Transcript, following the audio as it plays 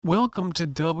Welcome to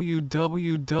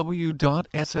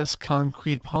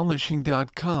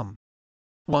www.ssconcretepolishing.com.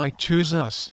 Why choose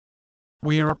us?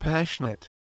 We are passionate.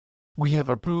 We have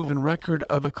a proven record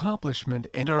of accomplishment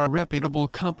and are a reputable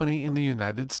company in the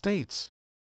United States.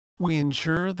 We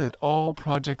ensure that all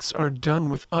projects are done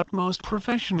with utmost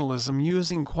professionalism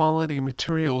using quality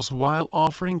materials while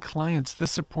offering clients the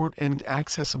support and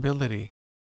accessibility.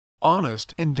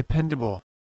 Honest and dependable.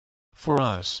 For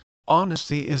us,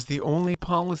 honesty is the only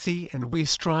policy, and we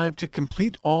strive to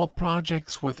complete all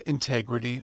projects with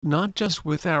integrity, not just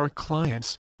with our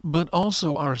clients, but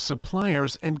also our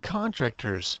suppliers and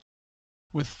contractors.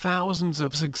 With thousands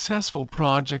of successful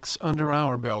projects under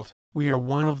our belt, we are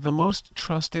one of the most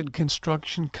trusted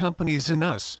construction companies in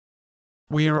US.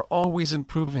 We are always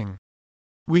improving.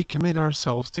 We commit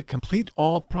ourselves to complete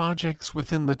all projects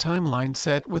within the timeline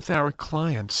set with our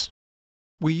clients.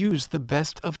 We use the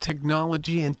best of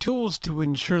technology and tools to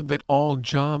ensure that all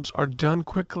jobs are done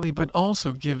quickly, but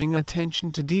also giving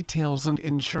attention to details and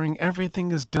ensuring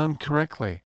everything is done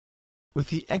correctly. With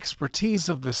the expertise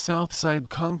of the Southside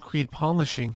Concrete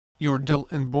Polishing, your dull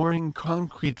and boring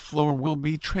concrete floor will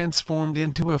be transformed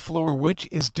into a floor which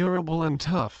is durable and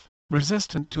tough,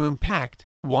 resistant to impact,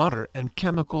 water and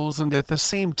chemicals, and at the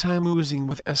same time oozing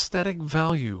with aesthetic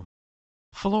value.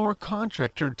 Floor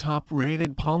contractor,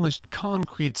 top-rated polished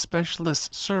concrete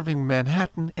specialists serving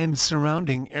Manhattan and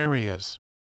surrounding areas.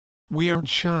 We aren't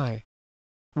shy.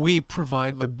 We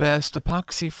provide the best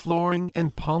epoxy flooring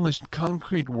and polished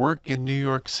concrete work in New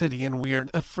York City, and we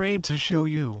aren't afraid to show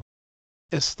you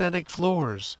aesthetic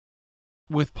floors.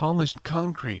 With polished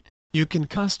concrete, you can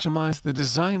customize the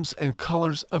designs and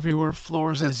colors of your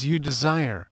floors as you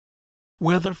desire.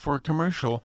 Whether for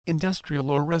commercial,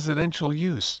 industrial or residential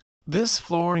use, this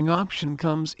flooring option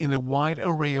comes in a wide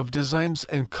array of designs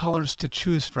and colors to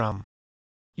choose from.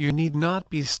 You need not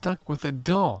be stuck with a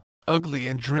dull, ugly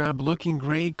and drab-looking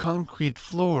gray concrete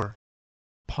floor.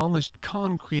 Polished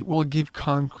concrete will give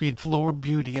concrete floor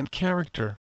beauty and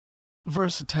character.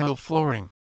 Versatile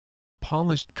flooring.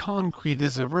 Polished concrete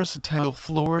is a versatile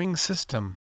flooring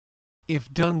system.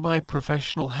 If done by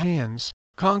professional hands,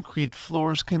 concrete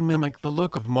floors can mimic the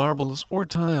look of marbles or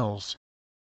tiles.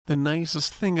 The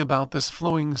nicest thing about this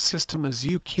flooring system is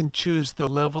you can choose the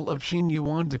level of sheen you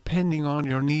want depending on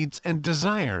your needs and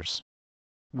desires.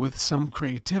 With some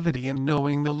creativity and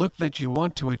knowing the look that you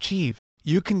want to achieve,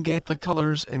 you can get the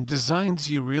colors and designs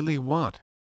you really want.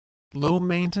 Low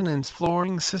maintenance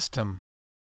flooring system.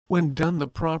 When done the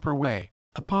proper way,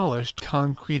 a polished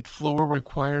concrete floor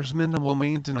requires minimal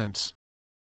maintenance.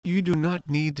 You do not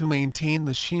need to maintain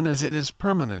the sheen as it is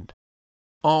permanent.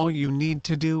 All you need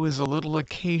to do is a little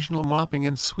occasional mopping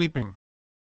and sweeping.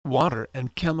 Water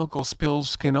and chemical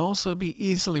spills can also be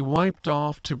easily wiped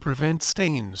off to prevent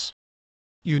stains.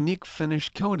 Unique finish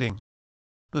coating.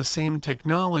 The same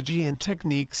technology and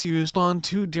techniques used on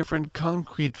two different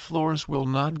concrete floors will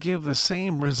not give the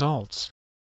same results.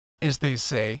 As they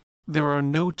say, there are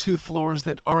no two floors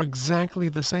that are exactly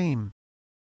the same.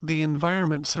 The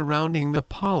environment surrounding the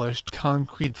polished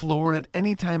concrete floor at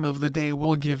any time of the day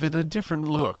will give it a different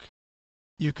look.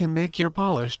 You can make your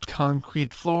polished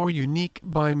concrete floor unique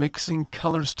by mixing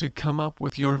colors to come up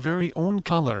with your very own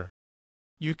color.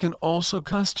 You can also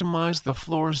customize the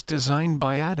floor's design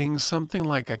by adding something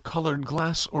like a colored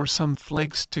glass or some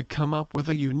flakes to come up with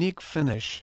a unique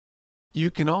finish.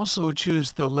 You can also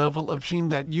choose the level of sheen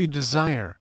that you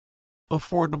desire.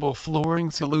 Affordable flooring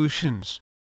solutions.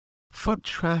 Foot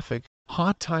traffic,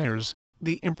 hot tires,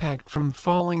 the impact from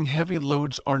falling heavy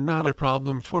loads are not a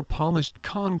problem for polished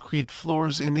concrete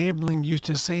floors, enabling you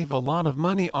to save a lot of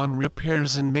money on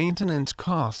repairs and maintenance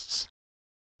costs.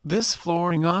 This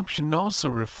flooring option also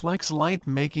reflects light,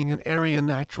 making an area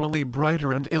naturally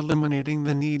brighter and eliminating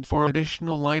the need for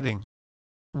additional lighting.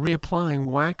 Reapplying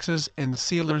waxes and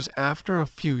sealers after a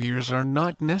few years are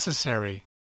not necessary.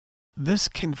 This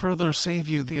can further save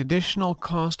you the additional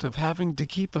cost of having to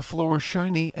keep the floor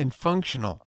shiny and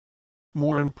functional.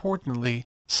 More importantly,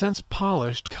 since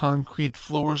polished concrete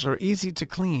floors are easy to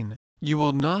clean, you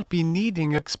will not be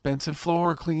needing expensive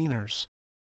floor cleaners.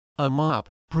 A mop,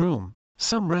 broom,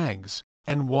 some rags,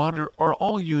 and water are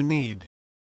all you need.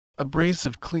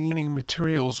 Abrasive cleaning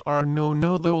materials are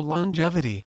no-no though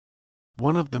longevity.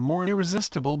 One of the more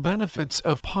irresistible benefits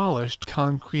of polished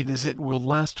concrete is it will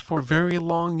last for very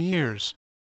long years.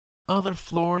 Other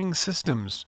flooring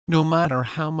systems, no matter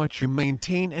how much you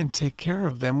maintain and take care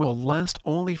of them, will last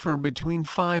only for between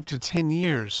 5 to 10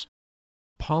 years.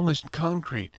 Polished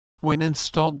concrete, when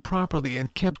installed properly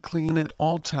and kept clean at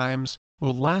all times,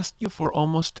 will last you for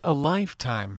almost a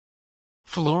lifetime.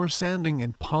 Floor sanding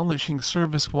and polishing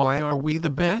service. Why are we the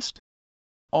best?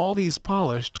 All these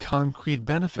polished concrete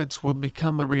benefits will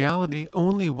become a reality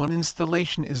only when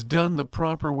installation is done the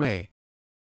proper way.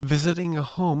 Visiting a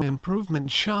home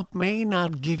improvement shop may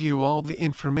not give you all the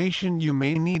information you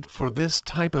may need for this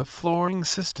type of flooring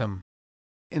system.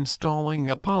 Installing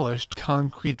a polished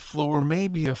concrete floor may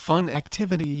be a fun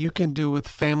activity you can do with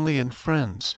family and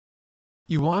friends.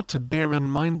 You ought to bear in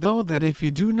mind though that if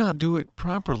you do not do it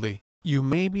properly, you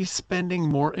may be spending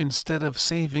more instead of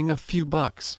saving a few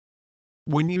bucks.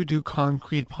 When you do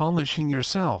concrete polishing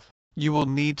yourself, you will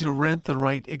need to rent the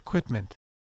right equipment.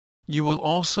 You will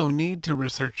also need to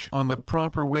research on the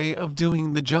proper way of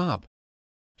doing the job.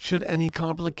 Should any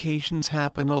complications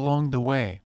happen along the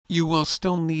way, you will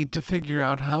still need to figure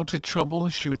out how to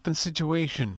troubleshoot the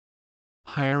situation.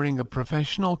 Hiring a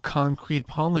professional concrete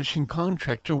polishing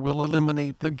contractor will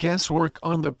eliminate the guesswork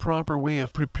on the proper way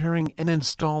of preparing and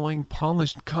installing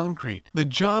polished concrete. The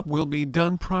job will be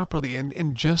done properly and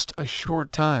in just a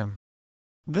short time.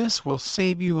 This will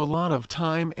save you a lot of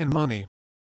time and money.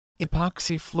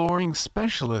 Epoxy flooring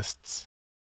specialists.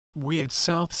 We at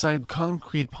Southside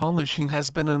Concrete Polishing has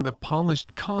been in the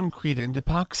polished concrete and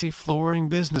epoxy flooring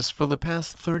business for the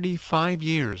past 35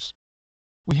 years.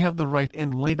 We have the right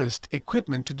and latest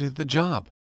equipment to do the job.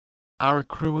 Our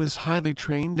crew is highly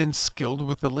trained and skilled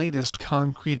with the latest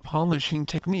concrete polishing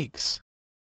techniques.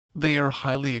 They are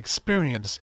highly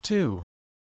experienced, too.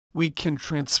 We can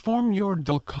transform your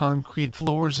dull concrete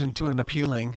floors into an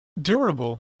appealing,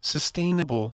 durable,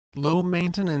 sustainable,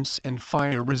 low-maintenance and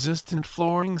fire-resistant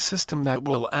flooring system that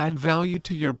will add value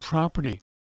to your property.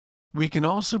 We can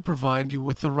also provide you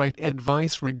with the right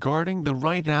advice regarding the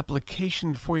right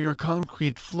application for your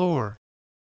concrete floor.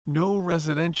 No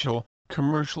residential,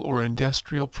 commercial or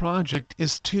industrial project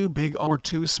is too big or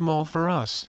too small for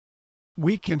us.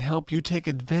 We can help you take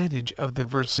advantage of the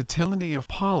versatility of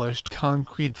polished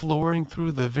concrete flooring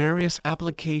through the various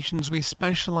applications we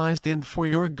specialized in for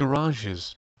your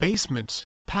garages, basements,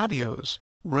 patios,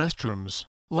 restrooms,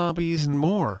 lobbies and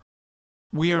more.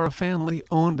 We are a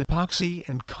family-owned epoxy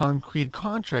and concrete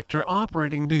contractor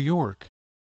operating New York.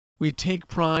 We take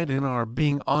pride in our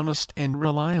being honest and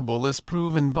reliable as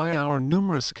proven by our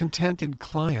numerous contented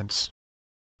clients.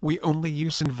 We only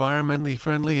use environmentally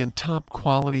friendly and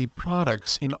top-quality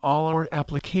products in all our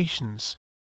applications.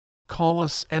 Call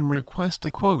us and request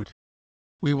a quote.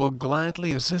 We will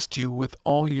gladly assist you with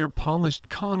all your polished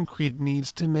concrete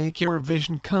needs to make your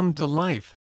vision come to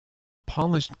life.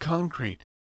 Polished concrete.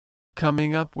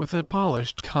 Coming up with a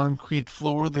polished concrete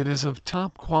floor that is of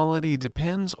top quality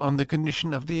depends on the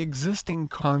condition of the existing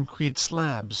concrete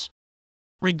slabs.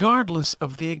 Regardless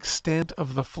of the extent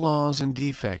of the flaws and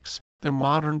defects, the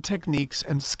modern techniques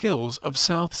and skills of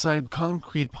Southside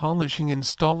Concrete Polishing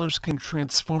installers can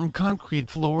transform concrete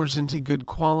floors into good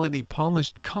quality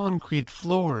polished concrete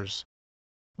floors.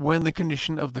 When the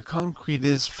condition of the concrete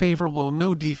is favorable,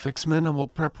 no defects, minimal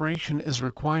preparation is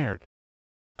required.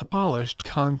 A polished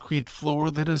concrete floor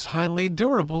that is highly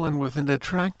durable and with an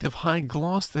attractive high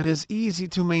gloss that is easy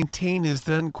to maintain is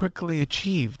then quickly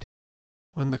achieved.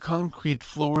 When the concrete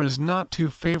floor is not too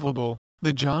favorable,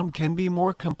 the job can be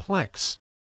more complex.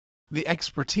 The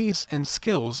expertise and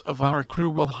skills of our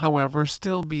crew will however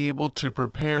still be able to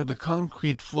prepare the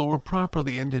concrete floor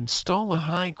properly and install a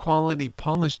high-quality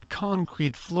polished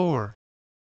concrete floor.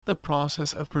 The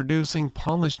process of producing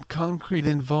polished concrete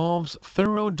involves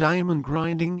thorough diamond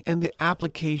grinding and the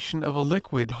application of a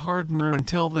liquid hardener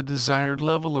until the desired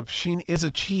level of sheen is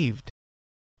achieved.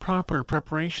 Proper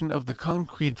preparation of the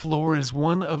concrete floor is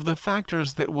one of the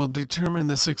factors that will determine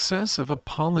the success of a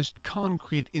polished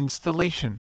concrete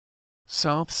installation.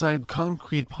 Southside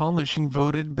Concrete Polishing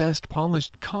voted Best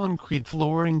Polished Concrete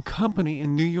Flooring Company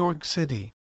in New York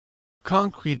City.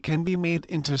 Concrete can be made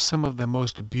into some of the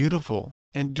most beautiful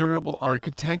and durable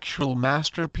architectural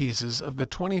masterpieces of the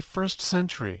 21st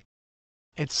century.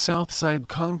 At Southside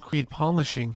Concrete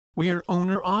Polishing, we are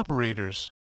owner-operators.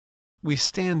 We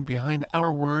stand behind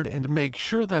our word and make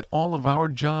sure that all of our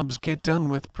jobs get done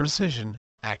with precision,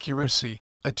 accuracy,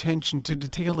 attention to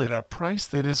detail at a price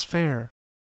that is fair.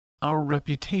 Our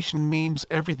reputation means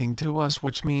everything to us,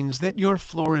 which means that your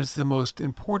floor is the most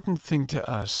important thing to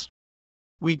us.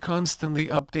 We constantly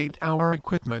update our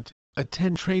equipment,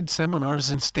 attend trade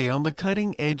seminars and stay on the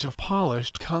cutting edge of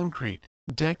polished concrete,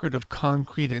 decorative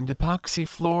concrete and epoxy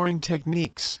flooring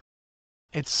techniques.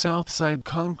 At Southside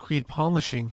Concrete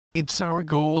Polishing, it's our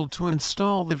goal to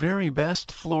install the very best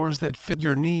floors that fit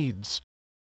your needs.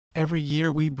 Every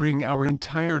year we bring our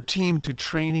entire team to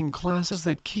training classes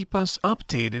that keep us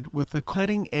updated with the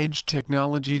cutting-edge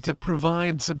technology to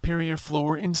provide superior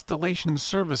floor installation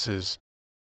services.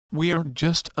 We are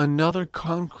just another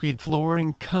concrete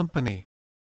flooring company.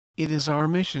 It is our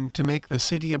mission to make the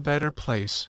city a better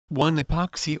place, one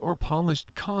epoxy or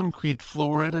polished concrete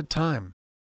floor at a time.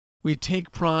 We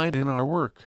take pride in our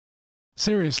work.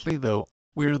 Seriously though,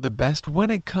 we're the best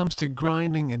when it comes to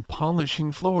grinding and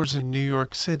polishing floors in New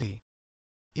York City.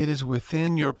 It is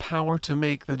within your power to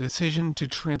make the decision to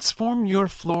transform your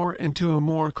floor into a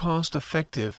more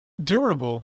cost-effective,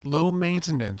 durable,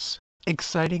 low-maintenance,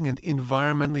 exciting and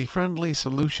environmentally friendly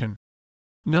solution.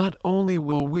 Not only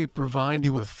will we provide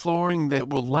you with flooring that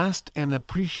will last and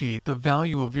appreciate the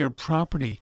value of your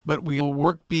property, but we'll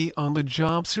work beyond the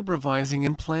job supervising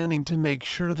and planning to make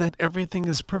sure that everything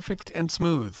is perfect and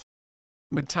smooth.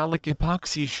 Metallic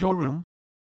epoxy showroom,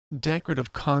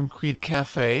 decorative concrete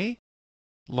cafe,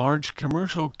 large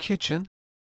commercial kitchen.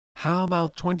 How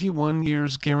about 21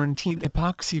 years guaranteed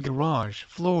epoxy garage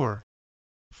floor?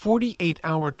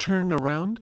 48-hour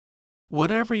turnaround?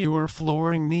 Whatever your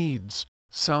flooring needs,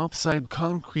 Southside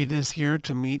Concrete is here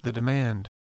to meet the demand.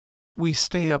 We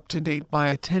stay up to date by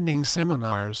attending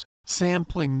seminars,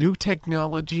 sampling new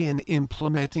technology and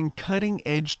implementing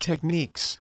cutting-edge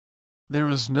techniques. There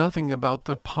is nothing about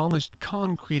the polished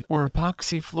concrete or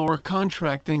epoxy floor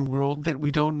contracting world that we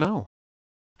don't know.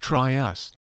 Try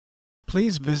us.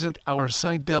 Please visit our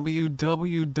site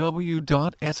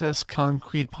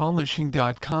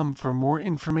www.ssconcretepolishing.com for more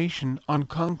information on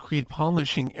concrete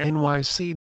polishing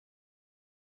NYC.